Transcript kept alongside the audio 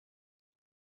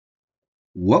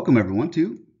Welcome everyone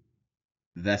to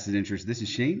Vested Interest. This is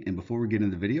Shane, and before we get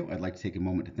into the video, I'd like to take a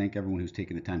moment to thank everyone who's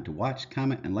taken the time to watch,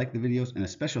 comment, and like the videos, and a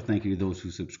special thank you to those who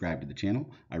subscribe to the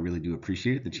channel. I really do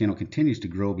appreciate it. The channel continues to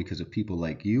grow because of people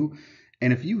like you.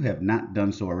 And if you have not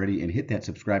done so already and hit that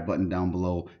subscribe button down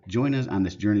below, join us on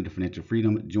this journey to financial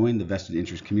freedom. Join the Vested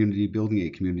Interest community, building a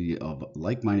community of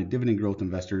like-minded dividend growth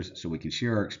investors so we can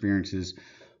share our experiences,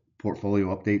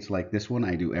 portfolio updates like this one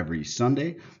I do every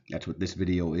Sunday. That's what this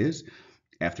video is.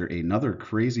 After another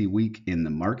crazy week in the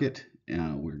market,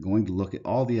 we're going to look at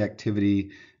all the activity.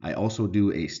 I also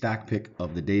do a stock pick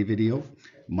of the day video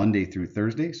Monday through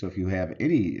Thursday. So if you have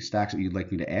any stocks that you'd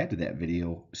like me to add to that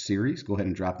video series, go ahead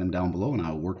and drop them down below and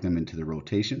I'll work them into the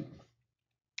rotation.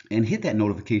 And hit that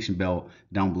notification bell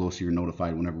down below so you're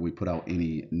notified whenever we put out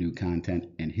any new content,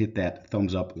 and hit that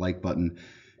thumbs up like button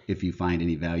if you find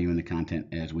any value in the content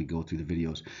as we go through the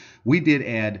videos. We did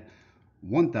add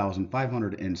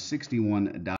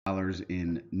 $1,561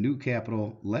 in new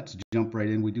capital. Let's jump right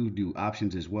in. We do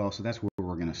options as well, so that's where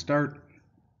we're going to start.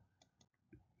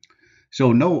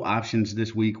 So no options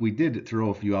this week. We did throw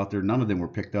a few out there. None of them were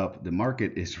picked up. The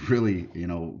market is really,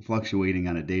 fluctuating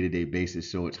on a day-to-day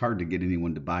basis, so it's hard to get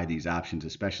anyone to buy these options,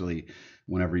 especially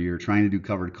whenever you're trying to do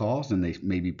covered calls and they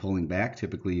may be pulling back.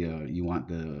 Typically, you want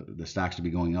the stocks to be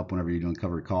going up whenever you're doing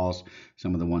covered calls.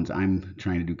 Some of the ones I'm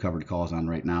trying to do covered calls on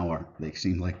right now they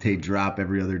seem like they drop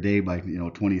every other day by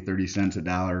 20, 30 cents, a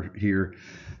dollar here.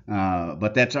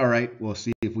 But that's all right. We'll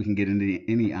see if we can get into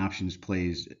any options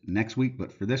plays next week.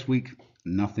 But for this week,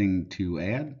 nothing to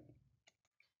add.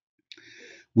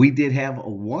 We did have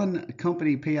one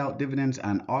company pay out dividends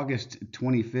on August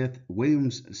 25th.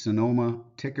 Williams-Sonoma,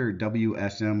 ticker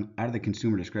WSM, out of the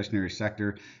consumer discretionary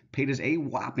sector, paid us a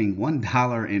whopping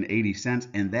 $1.80,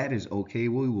 and that is okay.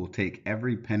 We will take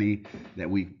every penny that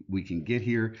we can get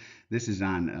here. This is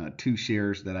on 2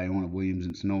 shares that I own of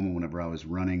Williams-Sonoma whenever I was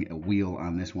running a wheel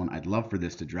on this one. I'd love for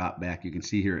this to drop back. You can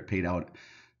see here it paid out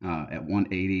at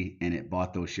 180, and it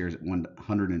bought those shares at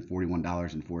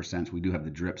 $141.04. We do have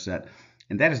the drip set.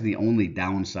 And that is the only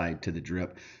downside to the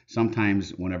drip.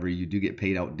 Sometimes whenever you do get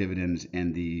paid out dividends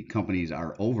and the companies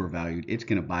are overvalued, it's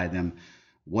going to buy them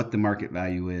what the market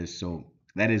value is. So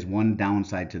that is one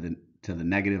downside to the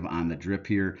negative on the drip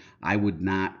here. I would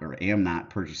not, or am not,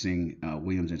 purchasing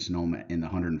Williams and Sonoma in the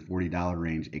 $140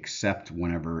 range, except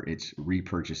whenever it's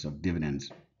repurchase of dividends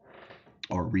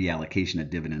or reallocation of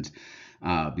dividends.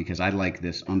 Because I like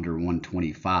this under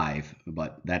 125,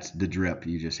 but that's the drip.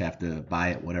 You just have to buy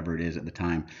it whatever it is at the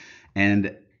time.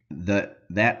 And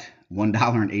that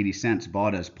 $1.80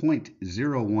 bought us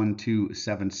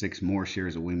 0.01276 more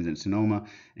shares of Williams and Sonoma,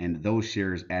 and those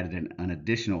shares added an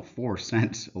additional 4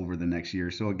 cents over the next year.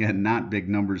 So again, not big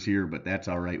numbers here, but that's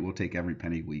all right. We'll take every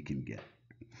penny we can get.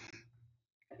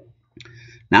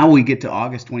 Now we get to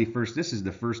August 21st. This is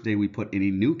the first day we put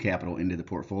any new capital into the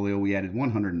portfolio. We added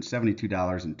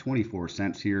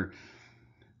 $172.24 here.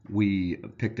 We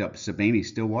picked up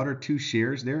Siboney-Stillwater, 2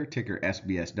 shares there, ticker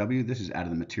SBSW. This is out of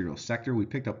the materials sector. We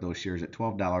picked up those shares at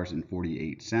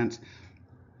 $12.48.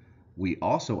 We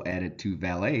also added to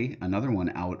Valet, another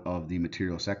one out of the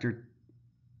materials sector,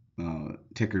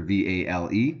 ticker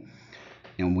VALE.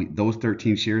 And those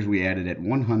 13 shares we added at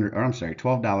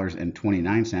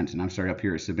 $12.29. And I'm sorry, up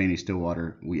here at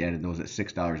Siboney-Stillwater, we added those at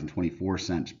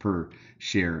 $6.24 per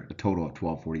share, a total of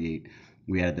 $12.48.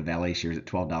 We added the Valet shares at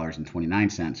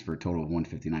 $12.29 for a total of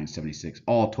 $159.76.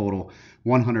 All total,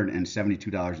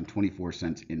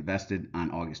 $172.24 invested on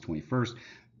August 21st.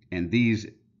 And these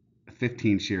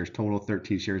 15 shares total,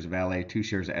 13 shares of Valet, 2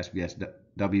 shares of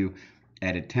SBSW,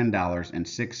 added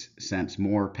 $10.06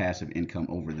 more passive income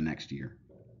over the next year.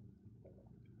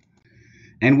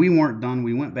 And we weren't done.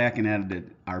 We went back and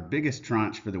added our biggest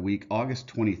tranche for the week, August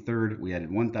 23rd. We added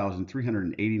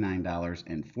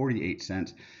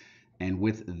 $1,389.48. And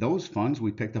with those funds,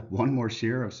 we picked up one more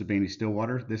share of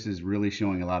Siboney-Stillwater. This is really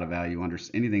showing a lot of value.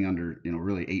 Anything under,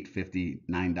 really $8.50,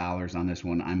 $9 on this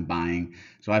one, I'm buying.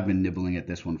 So I've been nibbling at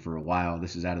this one for a while.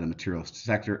 This is out of the materials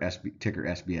sector, ticker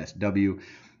SBSW.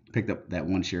 Picked up that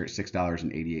one share at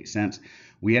 $6.88.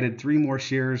 We added 3 more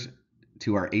shares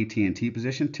to our AT&T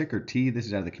position, ticker T. This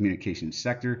is out of the communications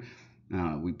sector.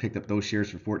 We picked up those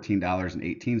shares for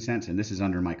 $14.18, and this is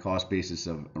under my cost basis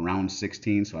of around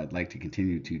 16. So I'd like to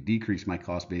continue to decrease my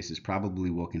cost basis. Probably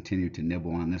will continue to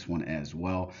nibble on this one as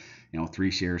well.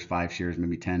 3 shares, 5 shares,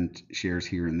 maybe 10 shares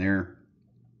here and there.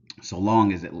 So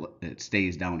long as it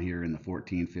stays down here in the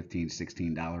 $14, $15,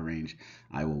 $16 range,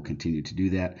 I will continue to do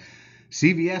that.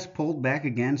 CVS pulled back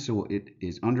again, so it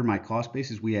is under my cost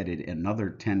basis. We added another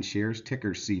 10 shares,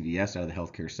 ticker CVS, out of the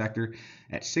healthcare sector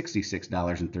at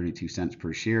 $66.32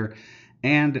 per share.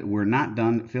 And we're not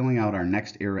done filling out our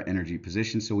next era energy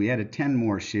position, so we added 10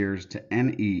 more shares to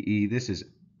NEE. This is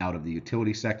out of the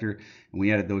utility sector, and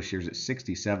we added those shares at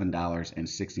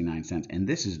 $67.69. And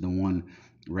this is the one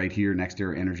right here, next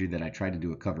era energy, that I tried to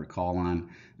do a covered call on.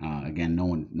 Again, no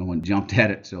one jumped at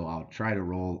it, so I'll try to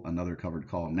roll another covered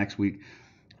call next week.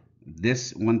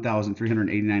 This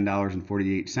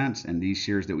 $1,389.48, and these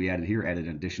shares that we added here added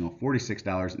an additional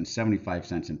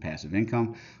 $46.75 in passive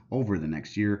income over the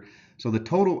next year. So the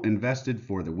total invested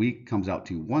for the week comes out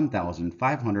to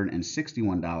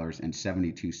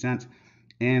 $1,561.72.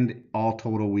 And all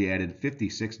total, we added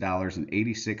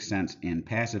 $56.86 in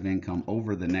passive income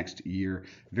over the next year.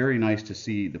 Very nice to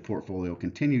see the portfolio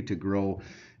continue to grow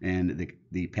and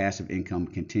the passive income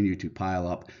continue to pile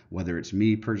up, whether it's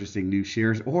me purchasing new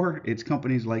shares or it's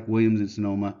companies like Williams and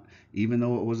Sonoma, even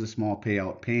though it was a small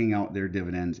payout, paying out their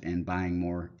dividends and buying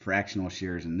more fractional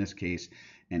shares in this case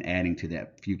and adding to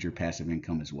that future passive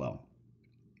income as well.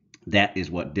 That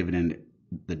is what the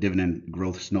dividend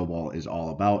growth snowball is all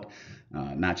about.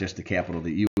 Not just the capital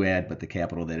that you add, but the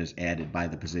capital that is added by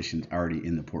the positions already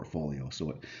in the portfolio. So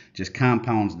it just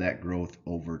compounds that growth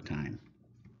over time.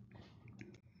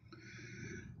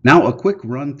 Now, a quick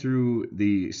run through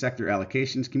the sector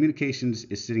allocations. Communications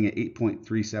is sitting at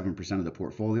 8.37% of the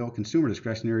portfolio. Consumer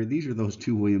discretionary, these are those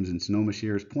two Williams and Sonoma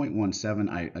shares, 0.17.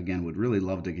 I, again, would really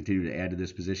love to continue to add to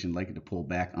this position, like it to pull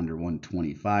back under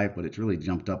 125, but it's really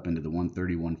jumped up into the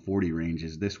 130, 140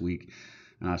 ranges this week.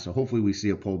 So hopefully we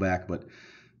see a pullback, but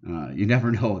you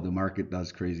never know. The market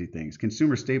does crazy things.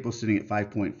 Consumer staples sitting at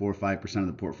 5.45% of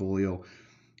the portfolio.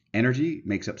 Energy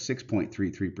makes up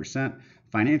 6.33%.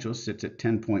 Financials sits at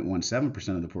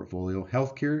 10.17% of the portfolio.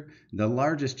 Healthcare, the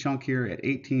largest chunk here at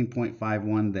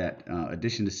 18.51%. That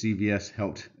addition to CVS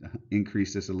helped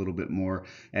increase this a little bit more.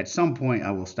 At some point,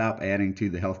 I will stop adding to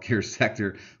the healthcare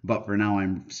sector, but for now,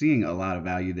 I'm seeing a lot of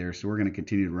value there, so we're going to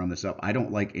continue to run this up. I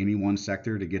don't like any one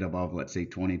sector to get above, let's say,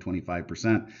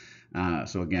 20-25%.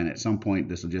 So again, at some point,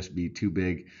 this will just be too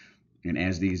big. And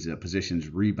as these positions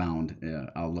rebound,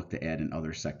 I'll look to add in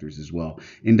other sectors as well.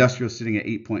 Industrial sitting at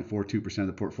 8.42% of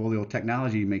the portfolio.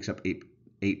 Technology makes up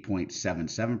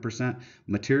 8.77%.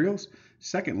 Materials,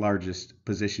 second largest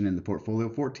position in the portfolio,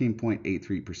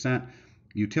 14.83%.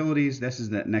 Utilities, this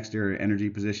is that next area energy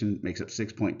position, makes up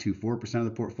 6.24% of the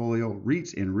portfolio.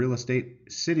 REITs and real estate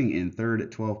sitting in third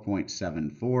at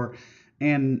 12.74%.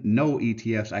 And no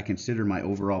ETFs. I consider my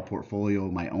overall portfolio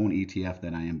my own ETF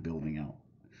that I am building out.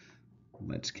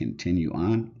 Let's continue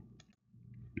on.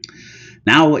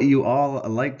 Now, what you all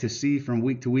like to see from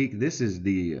week to week, this is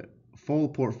the full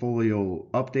portfolio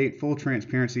update, full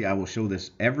transparency. I will show this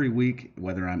every week,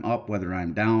 whether I'm up, whether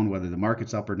I'm down, whether the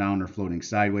market's up or down or floating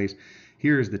sideways.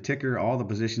 Here is the ticker, all the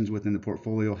positions within the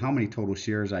portfolio, how many total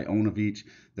shares I own of each,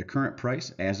 the current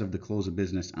price as of the close of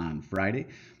business on Friday,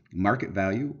 market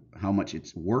value, how much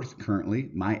it's worth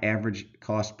currently, my average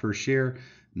cost per share,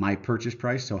 my purchase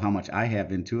price, so how much I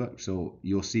have into it. So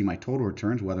you'll see my total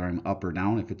returns, whether I'm up or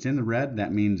down. If it's in the red,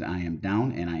 that means I am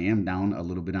down, and I am down a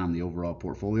little bit on the overall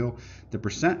portfolio. The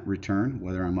percent return,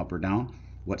 whether I'm up or down,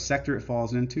 what sector it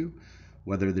falls into,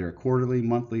 whether they're a quarterly,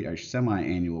 monthly, or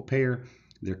semi-annual payer,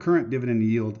 their current dividend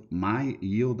yield, my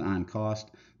yield on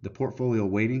cost, the portfolio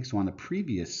weighting. So on the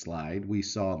previous slide, we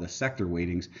saw the sector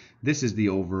weightings. This is the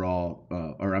overall,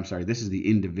 this is the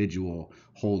individual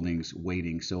holdings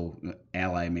weighting. So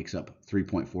Ally makes up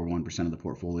 3.41% of the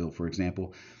portfolio, for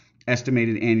example.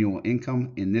 Estimated annual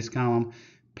income in this column,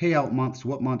 payout months,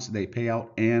 what months they pay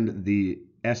out, and the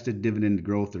estimated dividend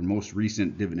growth or most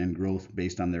recent dividend growth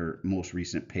based on their most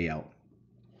recent payout.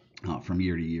 From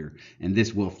year to year, and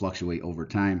this will fluctuate over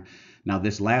time. Now,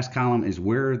 this last column is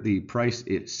where the price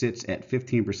it sits at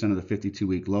 15% of the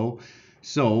 52-week low.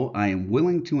 So I am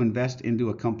willing to invest into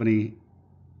a company,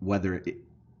 whether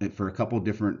for a couple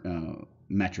different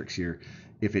metrics here.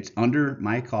 If it's under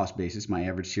my cost basis, my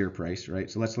average share price, right?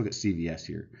 So let's look at CVS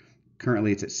here.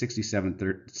 Currently, it's at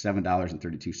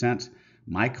 $67.32.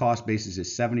 My cost basis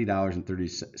is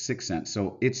 $70.36.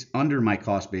 So it's under my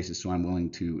cost basis, so I'm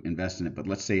willing to invest in it. But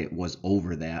let's say it was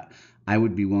over that, I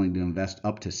would be willing to invest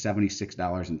up to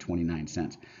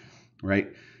 $76.29,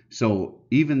 right? So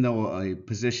even though a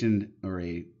position or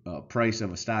a price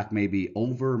of a stock may be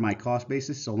over my cost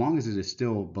basis, so long as it is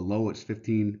still below its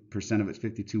 15% of its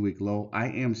 52-week low, I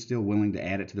am still willing to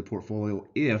add it to the portfolio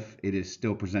if it is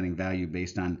still presenting value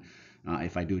based on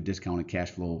if I do a discounted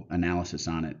cash flow analysis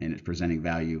on it and it's presenting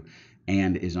value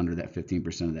and is under that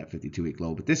 15% of that 52-week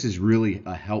low. But this is really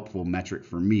a helpful metric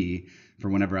for me for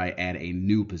whenever I add a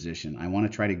new position. I want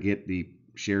to try to get the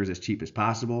shares as cheap as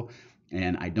possible,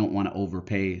 and I don't want to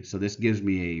overpay. So this gives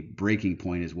me a breaking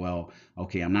point as well.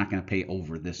 Okay, I'm not going to pay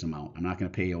over this amount. I'm not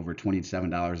going to pay over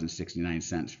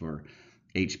 $27.69 for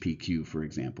HPQ, for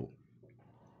example.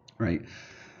 Right.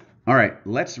 All right,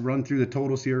 let's run through the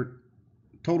totals here.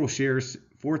 Total shares,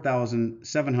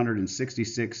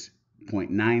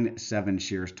 4,766.97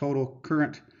 shares total.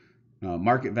 Current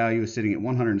market value is sitting at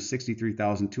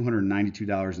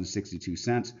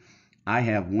 $163,292.62. I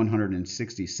have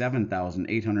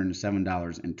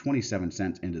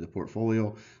 $167,807.27 into the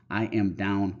portfolio. I am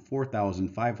down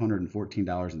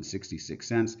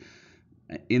 $4,514.66.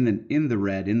 In the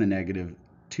red, in the negative,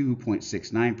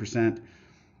 2.69%.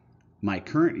 My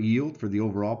current yield for the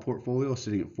overall portfolio is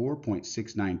sitting at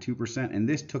 4.692%, and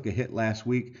this took a hit last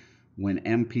week when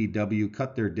MPW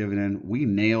cut their dividend. We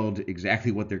nailed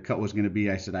exactly what their cut was going to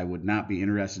be. I said I would not be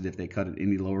interested if they cut it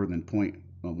any lower than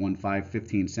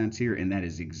 0.1515 cents here, and that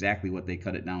is exactly what they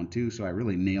cut it down to, so I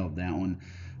really nailed that one.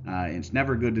 It's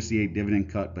never good to see a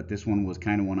dividend cut, but this one was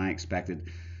kind of one I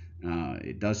expected.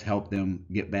 It does help them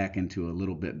get back into a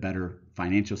little bit better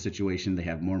financial situation. They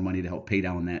have more money to help pay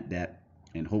down that debt,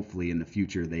 and hopefully in the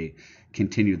future they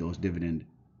continue those dividend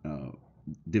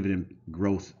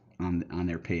growth on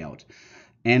their payouts.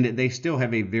 And they still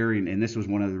have a very, and this was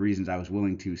one of the reasons I was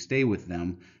willing to stay with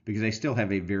them, because they still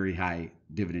have a very high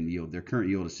dividend yield. Their current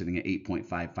yield is sitting at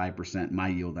 8.55%. My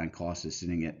yield on cost is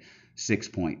sitting at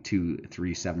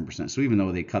 6.237%. So even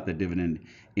though they cut the dividend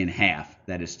in half,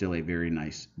 that is still a very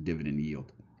nice dividend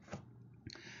yield.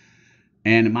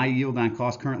 And my yield on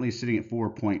cost currently is sitting at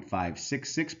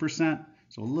 4.566%,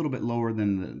 so a little bit lower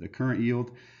than the current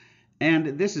yield.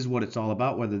 And this is what it's all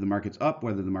about, whether the market's up,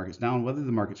 whether the market's down, whether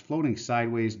the market's floating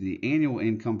sideways. The annual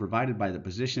income provided by the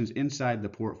positions inside the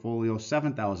portfolio,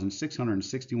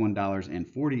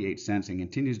 $7,661.48, and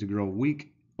continues to grow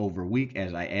week over week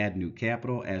as I add new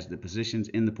capital, as the positions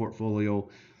in the portfolio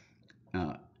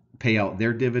pay out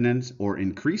their dividends or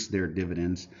increase their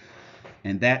dividends.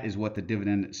 And that is what the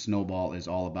dividend snowball is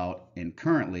all about. And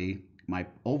currently, my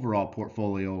overall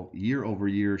portfolio year over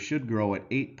year should grow at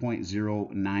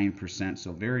 8.09%.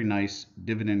 So very nice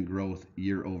dividend growth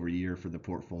year over year for the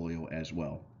portfolio as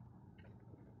well.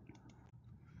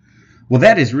 Well,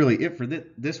 that is really it for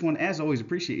this one. As always,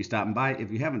 appreciate you stopping by.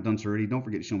 If you haven't done so already, don't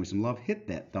forget to show me some love. Hit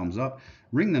that thumbs up,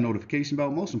 ring the notification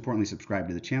bell. Most importantly, subscribe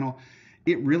to the channel.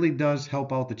 It really does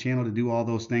help out the channel to do all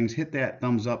those things. Hit that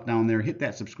thumbs up down there, hit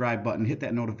that subscribe button, hit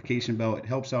that notification bell. It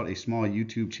helps out a small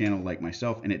YouTube channel like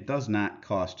myself, and it does not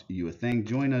cost you a thing.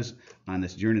 Join us on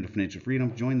this journey to financial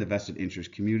freedom. Join the vested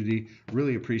interest community.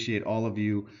 Really appreciate all of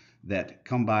you that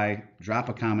come by. Drop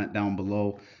a comment down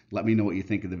below. Let me know what you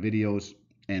think of the videos,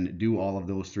 and do all of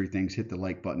those three things. Hit the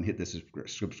like button, hit the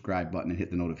subscribe button, and hit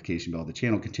the notification bell. The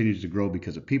channel continues to grow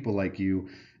because of people like you,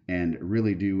 and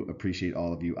really do appreciate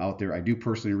all of you out there. I do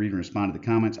personally read and respond to the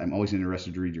comments. I'm always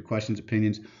interested to read your questions,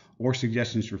 opinions, or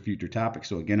suggestions for future topics.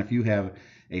 So again, if you have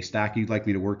a stock you'd like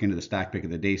me to work into the Stock Pick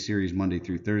of the Day series Monday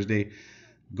through Thursday,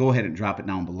 go ahead and drop it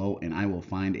down below, and I will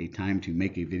find a time to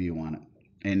make a video on it.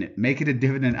 And make it a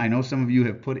dividend. I know some of you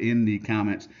have put in the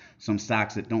comments some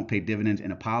stocks that don't pay dividends,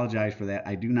 and apologize for that.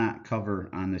 I do not cover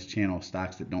on this channel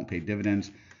stocks that don't pay dividends.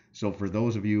 So for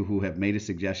those of you who have made a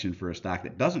suggestion for a stock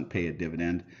that doesn't pay a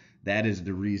dividend, that is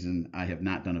the reason I have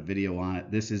not done a video on it.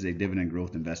 This is a dividend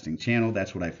growth investing channel.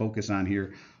 That's what I focus on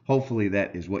here. Hopefully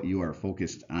that is what you are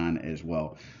focused on as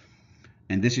well.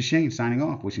 And this is Shane signing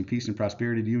off, wishing peace and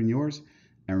prosperity to you and yours.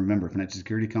 And remember, financial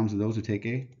security comes to those who take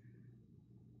a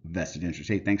vested interest.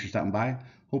 Hey, thanks for stopping by.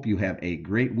 Hope you have a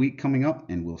great week coming up,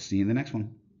 and we'll see you in the next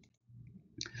one.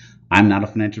 I'm not a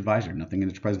financial advisor. Nothing in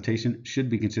this presentation should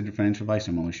be considered financial advice.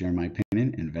 I'm only sharing my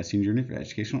opinion. Investing journey for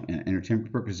educational and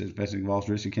entertainment purposes. Investing involves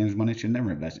risk. You can't money. Should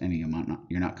never invest any amount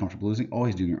you're not comfortable losing.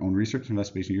 Always do your own research.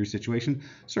 Invest based on your situation,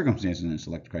 circumstances, and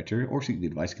select criteria, or seek the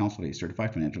advice counsel of a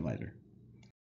certified financial advisor.